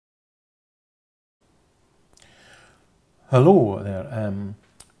Hello there.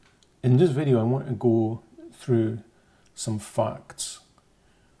 In this video I want to go through some facts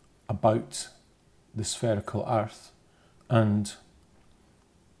about the spherical Earth, and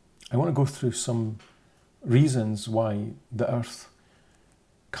I want to go through some reasons why the Earth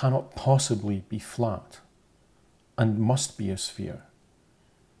cannot possibly be flat and must be a sphere.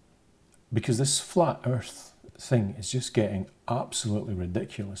 Because this flat Earth thing is just getting absolutely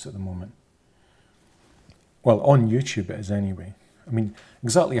ridiculous at the moment. Well, on YouTube it is anyway. I mean,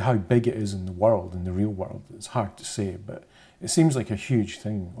 exactly how big it is in the world, in the real world, it's hard to say, but it seems like a huge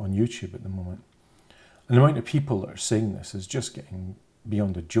thing on YouTube at the moment. And the amount of people that are saying this is just getting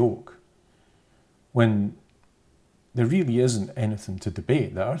beyond a joke, when there really isn't anything to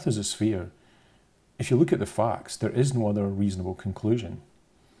debate. The Earth is a sphere. If you look at the facts, there is no other reasonable conclusion.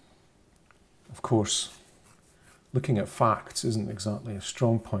 Of course, looking at facts isn't exactly a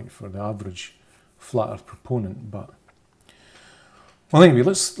strong point for the average flat Earth proponent, but well, anyway,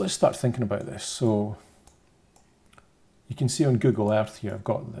 let's start thinking about this. So you can see on Google Earth here,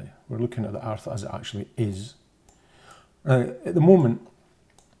 we're looking at the Earth as it actually is. At the moment,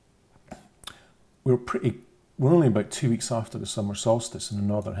 we're only about 2 weeks after the summer solstice in the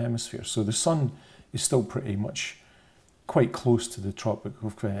northern hemisphere, so the sun is still pretty much quite close to the Tropic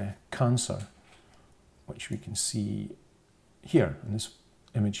of Cancer, which we can see here in this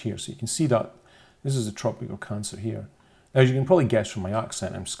image here. So you can see that this is the Tropic of Cancer here. As you can probably guess from my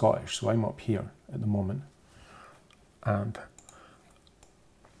accent, I'm Scottish, so I'm up here at the moment. And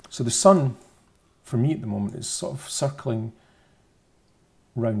so the sun, for me at the moment, is sort of circling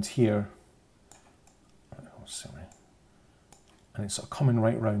round here. Oh, sorry. And it's sort of coming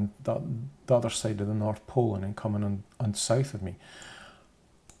right round the other side of the North Pole and then coming on south of me.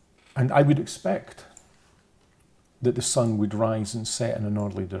 And I would expect that the sun would rise and set in a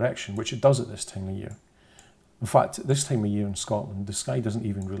northerly direction, which it does at this time of year. In fact, at this time of year in Scotland, the sky doesn't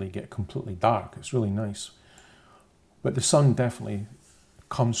even really get completely dark. It's really nice. But the sun definitely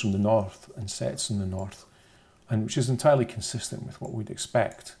comes from the north and sets in the north, and which is entirely consistent with what we'd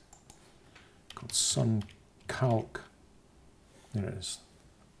expect. Called suncalc, there it is,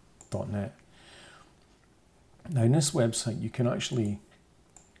 .net. Now in this website you can actually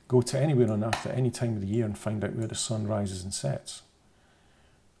go to anywhere on Earth at any time of the year and find out where the sun rises and sets.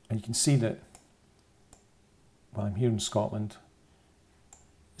 And you can see that, while I'm here in Scotland,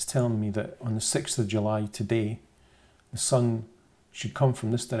 it's telling me that on the 6th of July today, the sun should come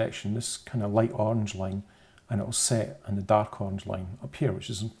from this direction, this kind of light orange line, and it'll set in the dark orange line up here, which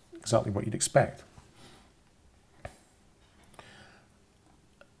is exactly what you'd expect.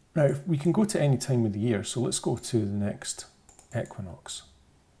 Now, if we can go to any time of the year, so let's go to the next equinox,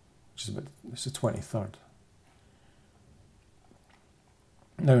 which is it's the 23rd.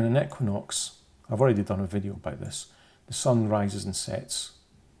 Now in an equinox, I've already done a video about this, the sun rises and sets,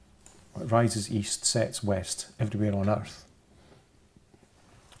 it rises east, sets west, everywhere on Earth.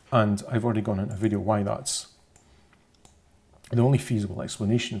 And I've already gone into a video why that's, the only feasible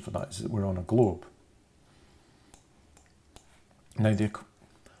explanation for that is that we're on a globe.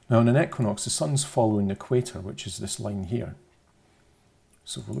 Now in an equinox, the sun's following the equator, which is this line here.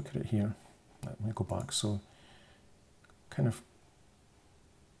 So if we look at it here, let me go back, so kind of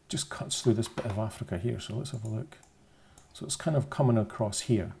just cuts through this bit of Africa here, so let's have a look. So it's kind of coming across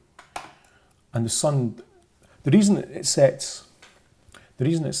here. And the sun, the reason it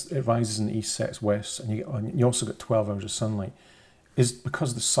rises in the east, sets west, and you also get 12 hours of sunlight, is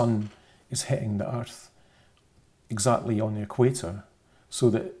because the sun is hitting the Earth exactly on the equator,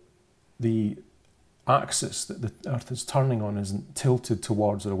 so that the axis that the Earth is turning on isn't tilted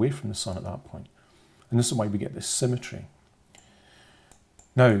towards or away from the sun at that point. And this is why we get this symmetry.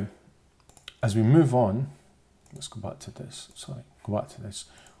 Now, as we move on, let's go back to this,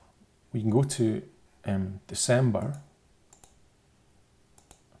 we can go to December,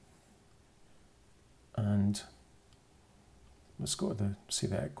 and let's go to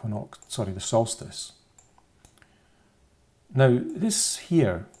the solstice. Now, this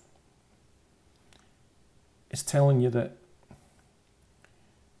here is telling you that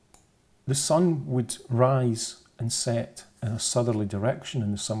the sun would rise and set in a southerly direction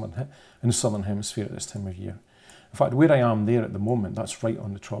in the southern hemisphere at this time of year. In fact, where I am there at the moment, that's right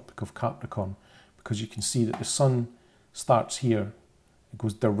on the Tropic of Capricorn, because you can see that the sun starts here, it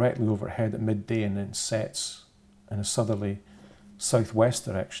goes directly overhead at midday and then sets in a southerly southwest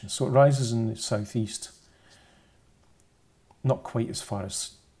direction. So it rises in the southeast, not quite as far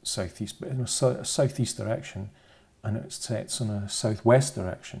as southeast, but in a southeast direction, and it sets in a southwest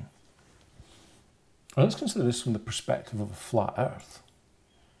direction. Well, let's consider this from the perspective of a flat Earth.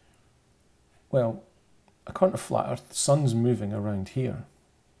 Well, a according to flat Earth, the sun's moving around here,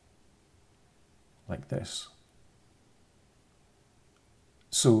 like this.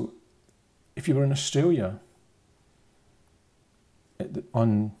 So if you were in Australia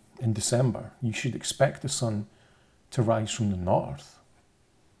in December, you should expect the sun to rise from the north,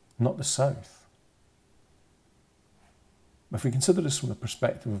 not the south. If we consider this from the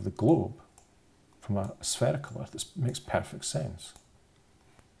perspective of the globe, from a spherical Earth, this makes perfect sense.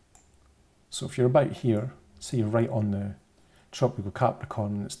 So if you're about here, say you're right on the tropical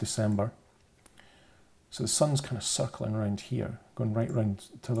Capricorn and it's December, so the sun's kind of circling around here, going right round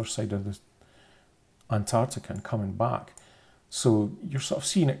to the other side of the Antarctica and coming back. So you're sort of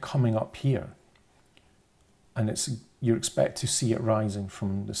seeing it coming up here, and you expect to see it rising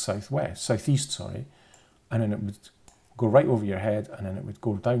from the southeast, and then it would go right over your head, and then it would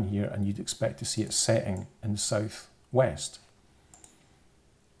go down here, and you'd expect to see it setting in the southwest.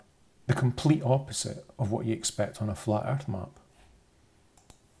 The complete opposite of what you expect on a flat Earth map.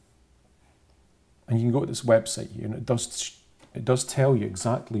 And you can go to this website here, and it does tell you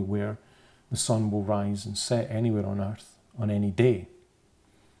exactly where the sun will rise and set anywhere on Earth on any day.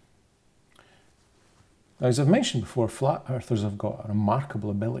 Now, as I've mentioned before, flat earthers have got a remarkable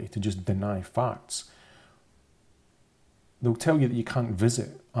ability to just deny facts. They'll tell you that you can't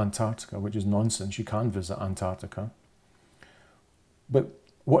visit Antarctica, which is nonsense. You can visit Antarctica. But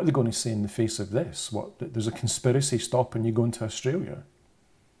what are they going to say in the face of this? That there's a conspiracy stopping you going to Australia?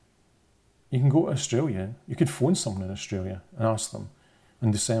 You can go to Australia, you could phone someone in Australia and ask them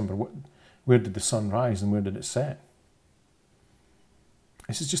in December, where did the sun rise and where did it set?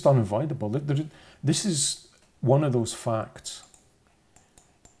 This is just unavoidable. This is one of those facts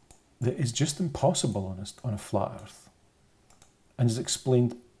that is just impossible on a flat Earth, and is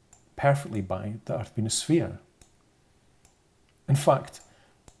explained perfectly by the Earth being a sphere. In fact,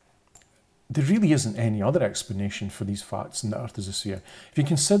 there really isn't any other explanation for these facts than the Earth is a sphere. If you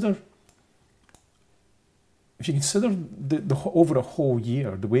consider over a whole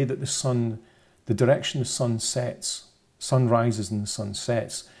year, the way that the direction the sun sets, sun rises and the sun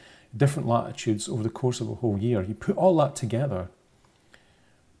sets, different latitudes over the course of a whole year, you put all that together,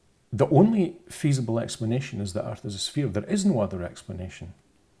 the only feasible explanation is that Earth is a sphere. There is no other explanation.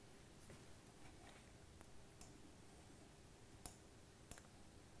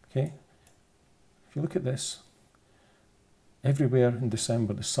 Okay? If you look at this, everywhere in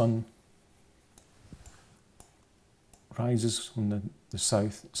December the sun rises from the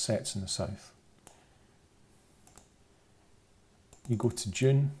south, sets in the south. You go to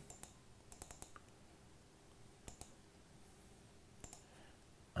June,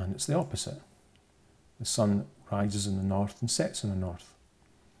 and it's the opposite. The sun rises in the north and sets in the north.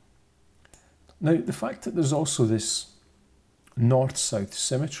 Now, the fact that there's also this north-south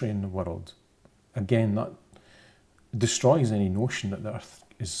symmetry in the world, again, that destroys any notion that the Earth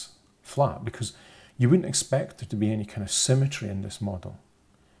is flat, because you wouldn't expect there to be any kind of symmetry in this model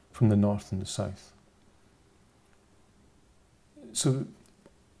from the north and the south. So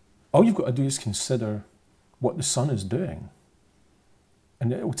all you've got to do is consider what the sun is doing,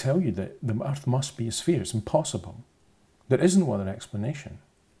 and it will tell you that the Earth must be a sphere. It's impossible. There is no other explanation.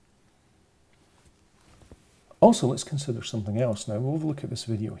 Also, let's consider something else now. We'll have a look at this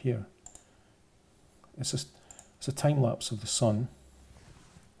video here. It's a time lapse of the sun.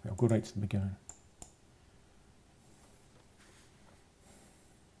 I'll go right to the beginning.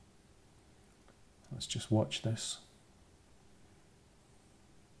 Let's just watch this.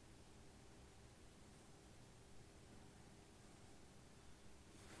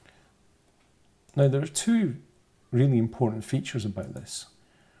 Now, there are two really important features about this.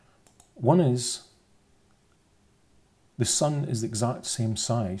 One is the sun is the exact same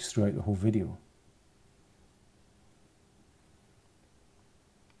size throughout the whole video.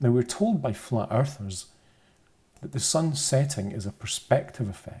 Now, we're told by flat earthers that the sun setting is a perspective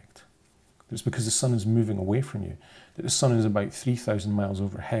effect. It's because the sun is moving away from you, that the sun is about 3,000 miles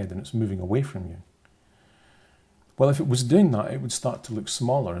overhead and it's moving away from you. Well, if it was doing that, it would start to look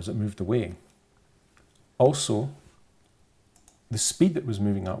smaller as it moved away. Also, the speed that it was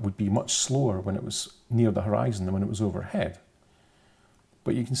moving at would be much slower when it was near the horizon than when it was overhead.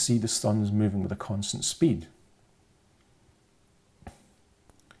 But you can see the sun is moving with a constant speed.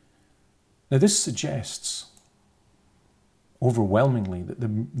 Now, this suggests overwhelmingly that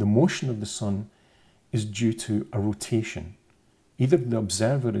the motion of the sun is due to a rotation. Either the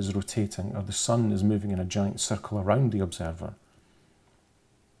observer is rotating or the sun is moving in a giant circle around the observer.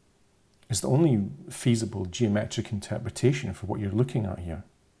 It's the only feasible geometric interpretation for what you're looking at here.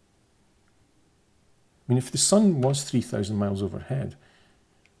 I mean, if the sun was 3,000 miles overhead,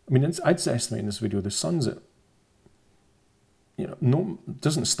 I mean, I'd estimate in this video the sun's at,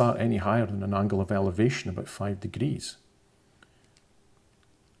 doesn't start any higher than an angle of elevation, about 5 degrees.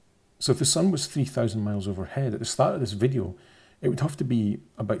 So if the sun was 3,000 miles overhead, at the start of this video, it would have to be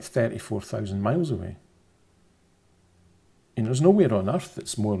about 34,000 miles away. There's nowhere on Earth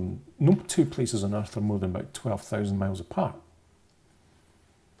that's more than, no two places on Earth are more than about 12,000 miles apart.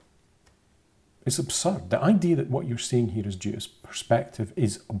 It's absurd. The idea that what you're seeing here is due to perspective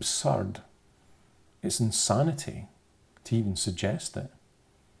is absurd. It's insanity to even suggest it.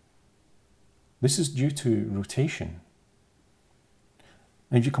 This is due to rotation.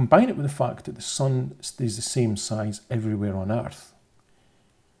 And if you combine it with the fact that the sun stays the same size everywhere on Earth,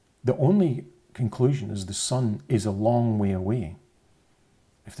 the only conclusion is the sun is a long way away.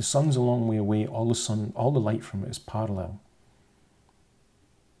 If the sun's a long way away, all the light from it is parallel.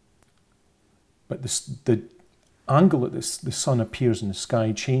 But the angle that the sun appears in the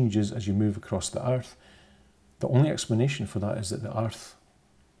sky changes as you move across the Earth. The only explanation for that is that the Earth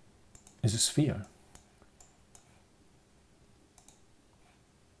is a sphere.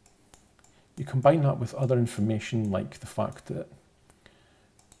 You combine that with other information like the fact that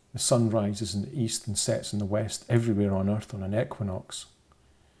the sun rises in the east and sets in the west everywhere on Earth on an equinox.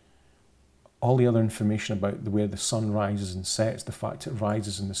 All the other information about the way the sun rises and sets, the fact it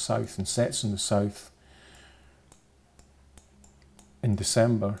rises in the south and sets in the south in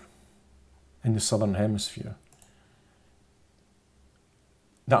December in the southern hemisphere.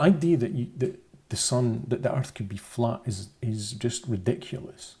 The idea that the Earth could be flat is just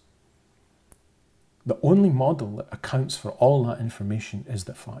ridiculous. The only model that accounts for all that information is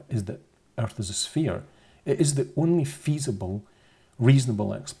that Earth is a sphere. It is the only feasible,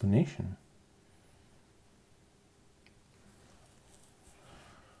 reasonable explanation.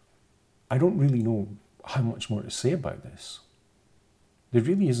 I don't really know how much more to say about this. There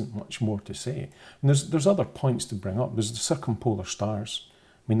really isn't much more to say. And there's other points to bring up. There's the circumpolar stars.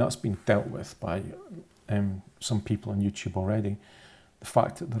 I mean, that's been dealt with by some people on YouTube already. The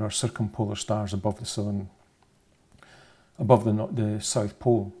fact that there are circumpolar stars above the South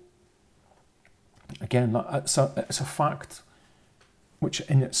Pole. Again, it's a fact which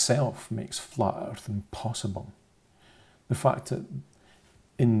in itself makes flat Earth impossible. The fact that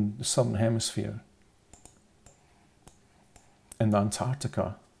in the southern hemisphere, in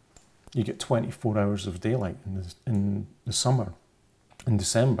Antarctica, you get 24 hours of daylight in the summer, in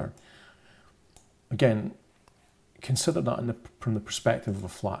December. Again, consider that from the perspective of a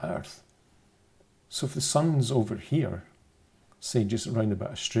flat Earth. So if the sun's over here, say just around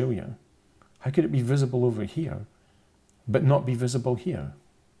about Australia, how could it be visible over here, but not be visible here?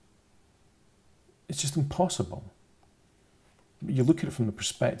 It's just impossible. But you look at it from the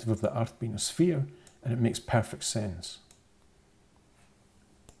perspective of the Earth being a sphere, and it makes perfect sense.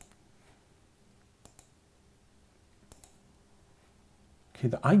 Okay,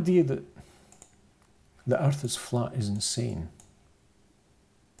 the idea that the Earth is flat is insane.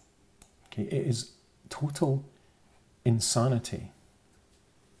 Okay, it is total insanity.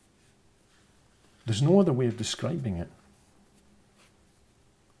 There's no other way of describing it.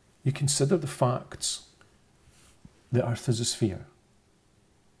 You consider the facts. The Earth is a sphere.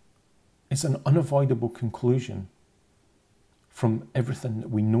 It's an unavoidable conclusion from everything that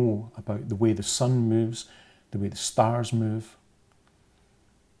we know about the way the sun moves, the way the stars move.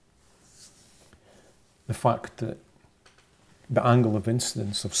 The fact that the angle of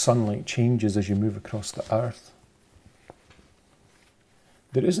incidence of sunlight changes as you move across the Earth.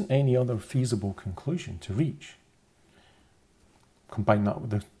 There isn't any other feasible conclusion to reach. Combine that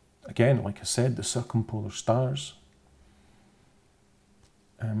with, again, like I said, the circumpolar stars.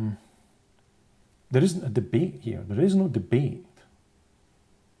 There isn't a debate here. There is no debate.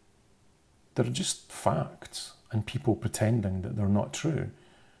 They're just facts and people pretending that they're not true,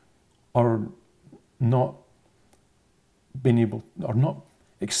 or not being able, or not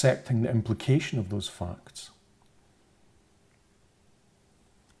accepting the implication of those facts.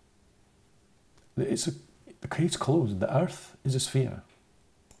 The case closed. The Earth is a sphere.